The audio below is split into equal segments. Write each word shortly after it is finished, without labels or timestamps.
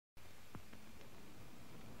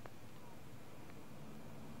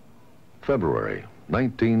February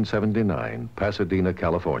 1979, Pasadena,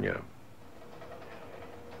 California.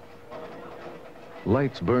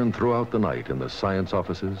 Lights burn throughout the night in the science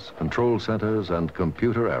offices, control centers, and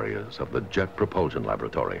computer areas of the Jet Propulsion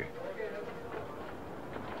Laboratory.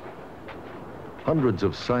 Hundreds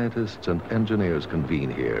of scientists and engineers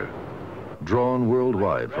convene here, drawn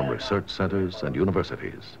worldwide from research centers and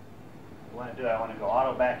universities. I want to go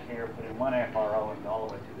auto back here, put in one FRO, and all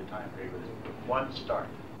the way through the time period with one start.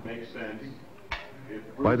 Makes sense.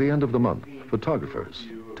 By the end of the month, photographers,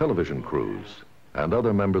 television crews, and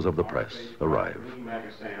other members of the press arrive.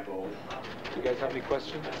 Do you guys have any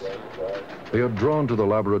questions? They are drawn to the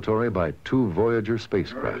laboratory by two Voyager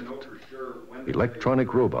spacecraft,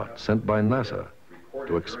 electronic robots sent by NASA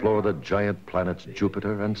to explore the giant planets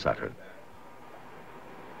Jupiter and Saturn.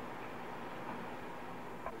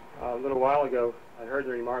 A little while ago, I heard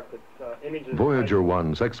the remark that images... Voyager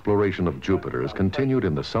 1's exploration of Jupiter is continued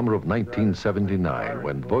in the summer of 1979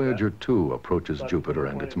 when Voyager 2 approaches Jupiter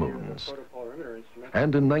and its moons.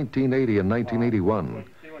 And in 1980 and 1981,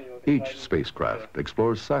 each spacecraft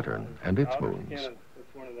explores Saturn and its moons. It's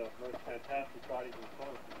one of the most fantastic bodies in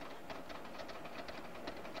space.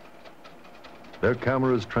 Their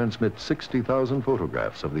cameras transmit 60,000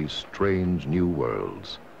 photographs of these strange new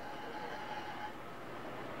worlds.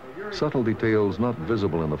 Subtle details not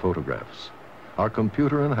visible in the photographs are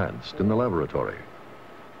computer-enhanced in the laboratory.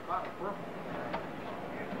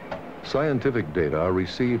 Scientific data are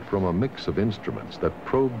received from a mix of instruments that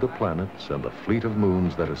probe the planets and the fleet of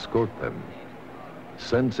moons that escort them,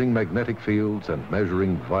 sensing magnetic fields and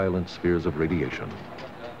measuring violent spheres of radiation.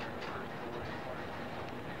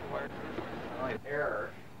 Error,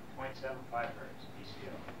 0.75 hertz,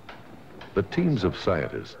 PCO. The teams of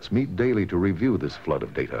scientists meet daily to review this flood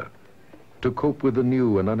of data, to cope with the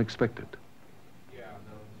new and unexpected.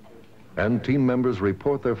 And team members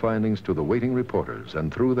report their findings to the waiting reporters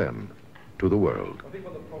and through them to the world.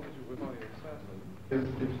 If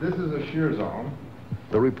this is a shear zone,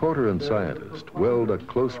 The reporter and scientist weld a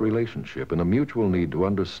close relationship in a mutual need to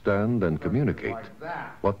understand and communicate like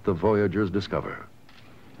that, what the Voyagers discover.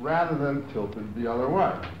 rather than tilted the other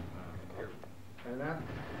way.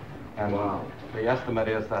 And the estimate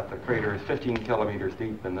is that the crater is 15 kilometers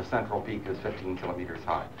deep and the central peak is 15 kilometers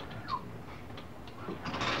high.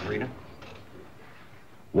 Read it.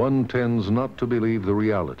 One tends not to believe the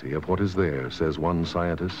reality of what is there, says one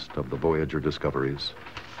scientist of the Voyager discoveries.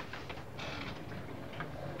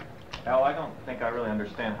 Al, I don't think I really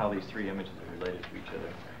understand how these three images are related to each other.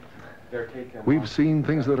 They're taken. We've seen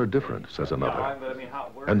things that are different, says another, But I mean,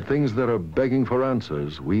 and things that are begging for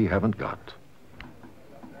answers we haven't got.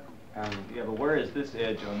 yeah, but where is this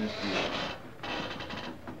edge on this view?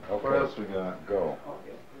 Okay. What else we got? Go.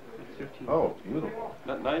 Oh, beautiful.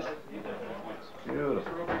 Isn't that nice?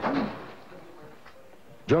 Beautiful.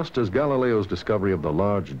 Just as Galileo's discovery of the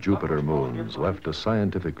large Jupiter moons left a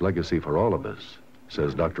scientific legacy for all of us,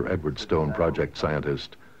 says Dr. Edward Stone, project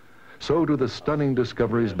scientist, so do the stunning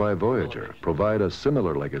discoveries by Voyager provide a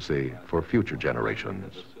similar legacy for future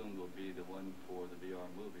generations.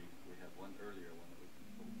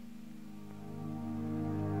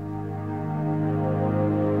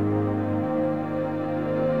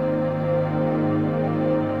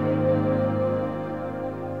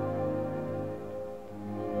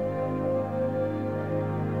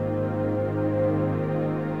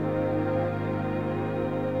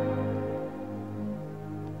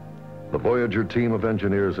 The Voyager team of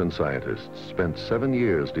engineers and scientists spent 7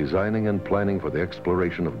 years designing and planning for the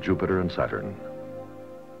exploration of Jupiter and Saturn.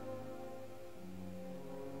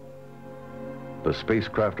 The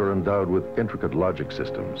spacecraft are endowed with intricate logic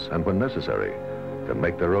systems and, when necessary, can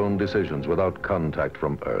make their own decisions without contact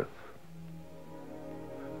from Earth.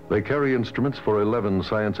 They carry instruments for 11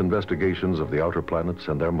 science investigations of the outer planets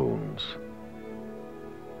and their moons.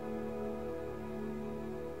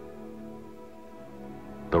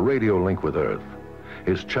 The radio link with Earth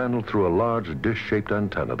is channeled through a large dish-shaped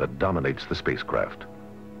antenna that dominates the spacecraft.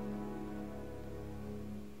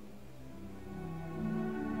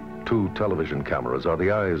 2 television cameras are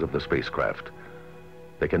the eyes of the spacecraft.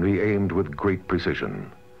 They can be aimed with great precision.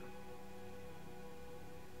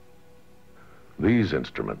 These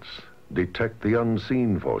instruments detect the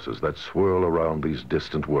unseen forces that swirl around these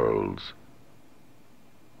distant worlds.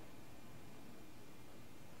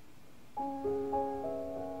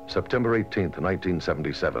 September 18th,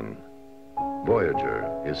 1977.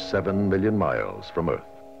 Voyager is 7 million miles from Earth.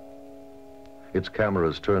 Its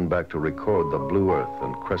cameras turn back to record the blue Earth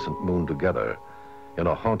and crescent moon together in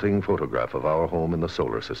a haunting photograph of our home in the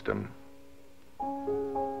solar system.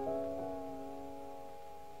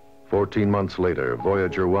 14 months later,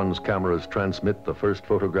 Voyager 1's cameras transmit the first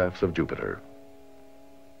photographs of Jupiter.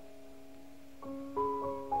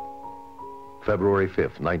 February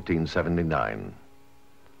 5th, 1979.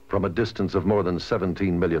 From a distance of more than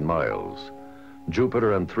 17 million miles,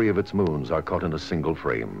 Jupiter and 3 of its moons are caught in a single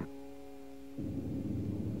frame.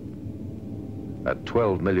 At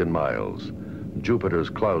 12 million miles, Jupiter's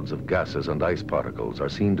clouds of gases and ice particles are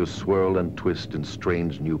seen to swirl and twist in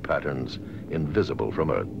strange new patterns invisible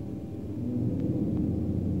from Earth.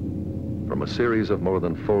 From a series of more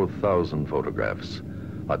than 4,000 photographs,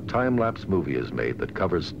 a time-lapse movie is made that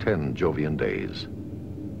covers 10 Jovian days.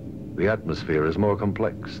 The atmosphere is more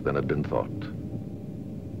complex than had been thought.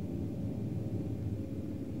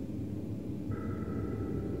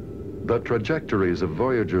 The trajectories of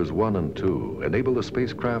Voyagers 1 and 2 enable the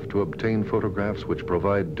spacecraft to obtain photographs which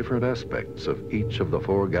provide different aspects of each of the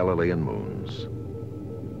 4 Galilean moons.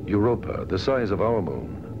 Europa, the size of our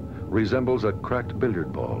moon, resembles a cracked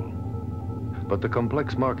billiard ball, but the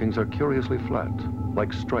complex markings are curiously flat,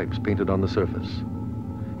 like stripes painted on the surface.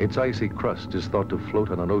 Its icy crust is thought to float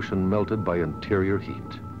on an ocean melted by interior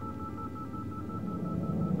heat.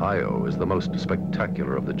 Io is the most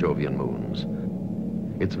spectacular of the Jovian moons.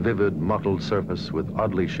 Its vivid, mottled surface with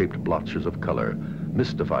oddly shaped blotches of color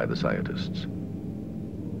mystify the scientists.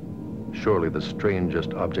 Surely the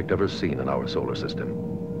strangest object ever seen in our solar system.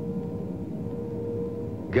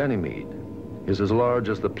 Ganymede is as large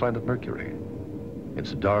as the planet Mercury.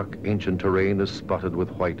 Its dark, ancient terrain is spotted with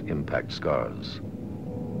white impact scars.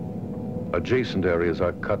 Adjacent areas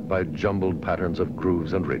are cut by jumbled patterns of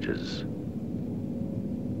grooves and ridges.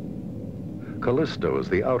 Callisto is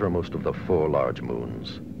the outermost of the 4 large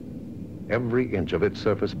moons. Every inch of its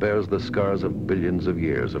surface bears the scars of billions of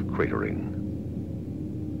years of cratering.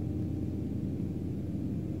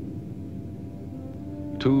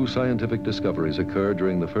 Two scientific discoveries occurred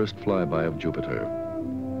during the first flyby of Jupiter.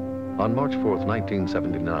 On March 4th,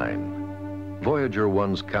 1979, Voyager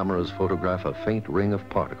 1's cameras photograph a faint ring of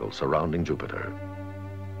particles surrounding Jupiter.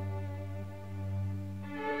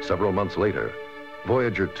 Several months later,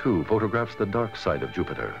 Voyager 2 photographs the dark side of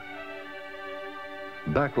Jupiter.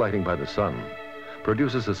 Backlighting by the sun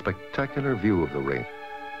produces a spectacular view of the ring.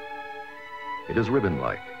 It is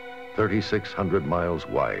ribbon-like, 3,600 miles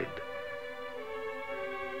wide.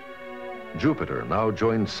 Jupiter now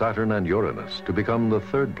joins Saturn and Uranus to become the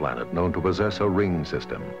 3rd planet known to possess a ring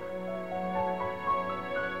system.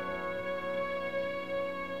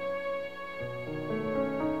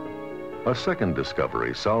 A second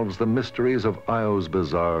discovery solves the mysteries of Io's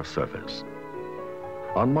bizarre surface.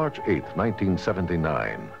 On March 8,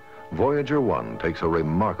 1979, Voyager 1 takes a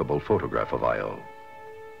remarkable photograph of Io.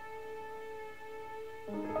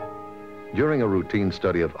 During a routine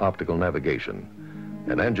study of optical navigation,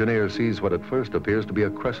 an engineer sees what at first appears to be a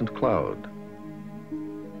crescent cloud.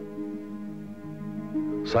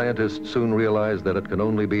 Scientists soon realize that it can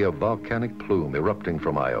only be a volcanic plume erupting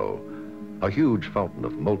from Io, a huge fountain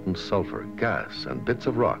of molten sulfur, gas, and bits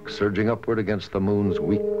of rock surging upward against the moon's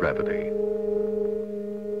weak gravity.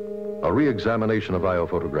 A re-examination of Io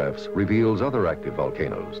photographs reveals other active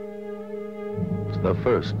volcanoes, the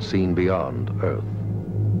first seen beyond Earth.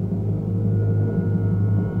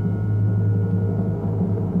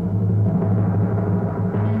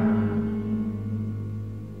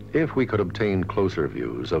 If we could obtain closer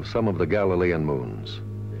views of some of the Galilean moons,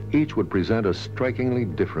 each would present a strikingly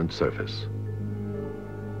different surface.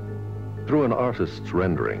 Through an artist's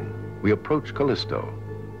rendering, we approach Callisto,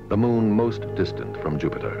 the moon most distant from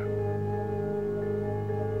Jupiter.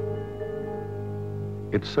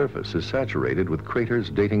 Its surface is saturated with craters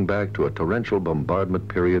dating back to a torrential bombardment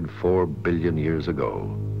period 4 billion years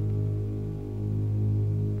ago.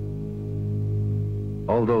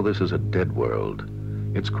 Although this is a dead world,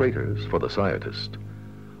 its craters, for the scientist,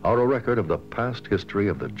 are a record of the past history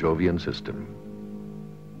of the Jovian system.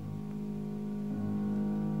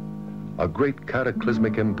 A great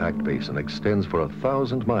cataclysmic impact basin extends for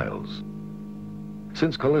 1,000 miles.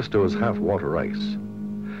 Since Callisto is half water ice,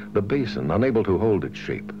 the basin, unable to hold its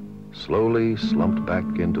shape, slowly slumped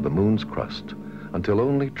back into the moon's crust until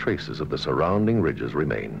only traces of the surrounding ridges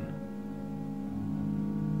remain.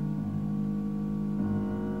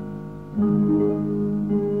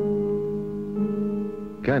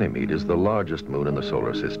 Ganymede is the largest moon in the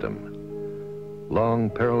solar system. Long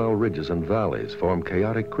parallel ridges and valleys form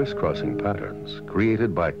chaotic crisscrossing patterns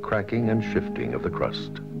created by cracking and shifting of the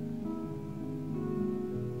crust.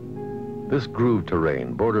 This grooved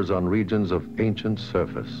terrain borders on regions of ancient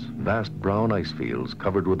surface, vast brown ice fields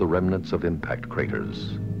covered with the remnants of impact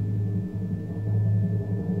craters.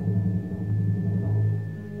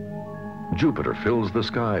 Jupiter fills the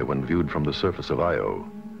sky when viewed from the surface of Io,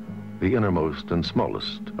 the innermost and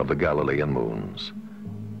smallest of the Galilean moons.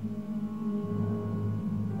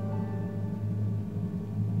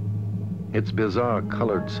 Its bizarre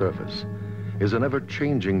colored surface is an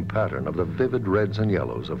ever-changing pattern of the vivid reds and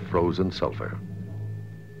yellows of frozen sulfur.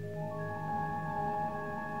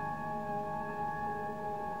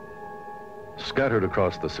 Scattered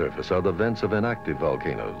across the surface are the vents of inactive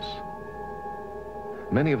volcanoes.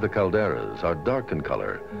 Many of the calderas are dark in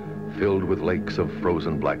color, filled with lakes of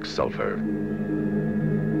frozen black sulfur.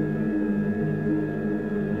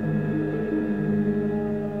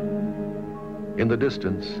 In the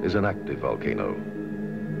distance is an active volcano.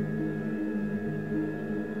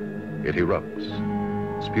 It erupts,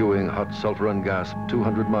 spewing hot sulfur and gas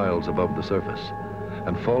 200 miles above the surface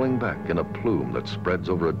and falling back in a plume that spreads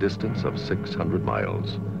over a distance of 600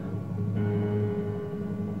 miles.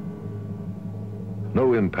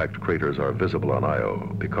 No impact craters are visible on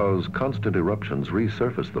Io because constant eruptions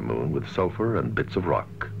resurface the moon with sulfur and bits of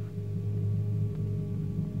rock.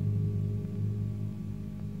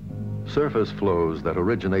 Surface flows that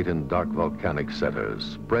originate in dark volcanic centers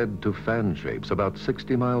spread to fan shapes about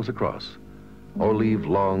 60 miles across or leave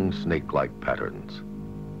long snake-like patterns.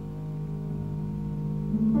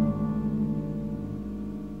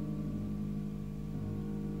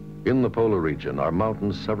 In the polar region are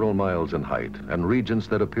mountains several miles in height and regions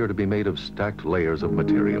that appear to be made of stacked layers of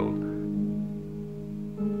material.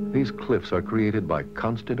 These cliffs are created by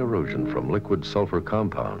constant erosion from liquid sulfur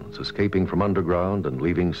compounds escaping from underground and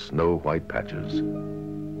leaving snow-white patches.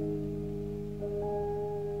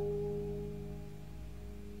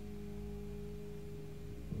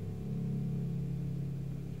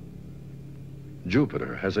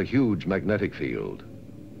 Jupiter has a huge magnetic field.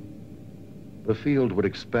 The field would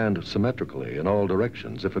expand symmetrically in all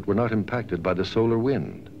directions if it were not impacted by the solar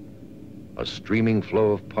wind, a streaming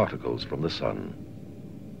flow of particles from the sun.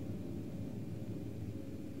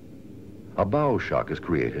 A bow shock is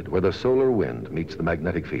created where the solar wind meets the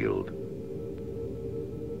magnetic field.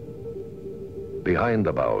 Behind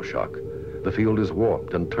the bow shock, the field is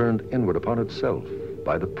warped and turned inward upon itself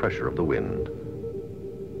by the pressure of the wind.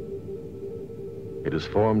 It is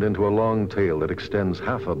formed into a long tail that extends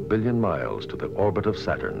 500 million miles to the orbit of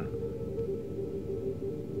Saturn.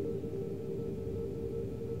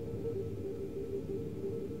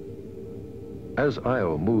 As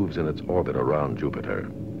Io moves in its orbit around Jupiter,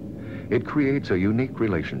 it creates a unique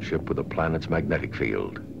relationship with the planet's magnetic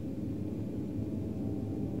field.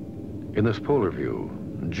 In this polar view,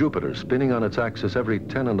 Jupiter, spinning on its axis every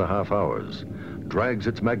 10.5 hours, drags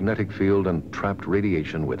its magnetic field and trapped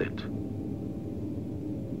radiation with it.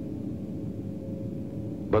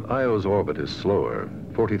 But Io's orbit is slower,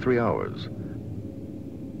 43 hours.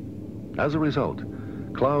 As a result,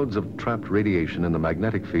 clouds of trapped radiation in the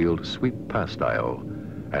magnetic field sweep past Io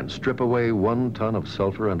and strip away 1 ton of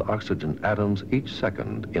sulfur and oxygen atoms each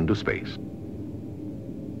second into space.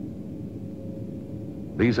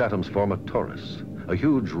 These atoms form a torus, a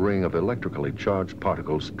huge ring of electrically charged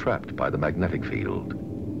particles trapped by the magnetic field.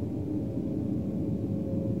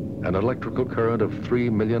 An electrical current of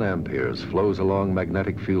 3 million amperes flows along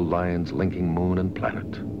magnetic field lines linking moon and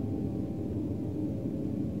planet.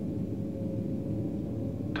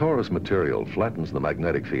 Torus material flattens the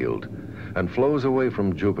magnetic field and flows away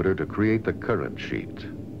from Jupiter to create the current sheet,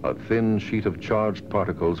 a thin sheet of charged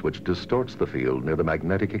particles which distorts the field near the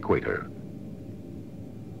magnetic equator.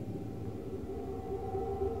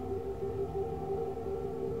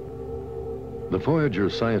 The Voyager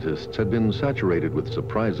scientists had been saturated with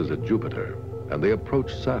surprises at Jupiter, and they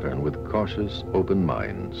approached Saturn with cautious, open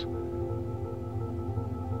minds.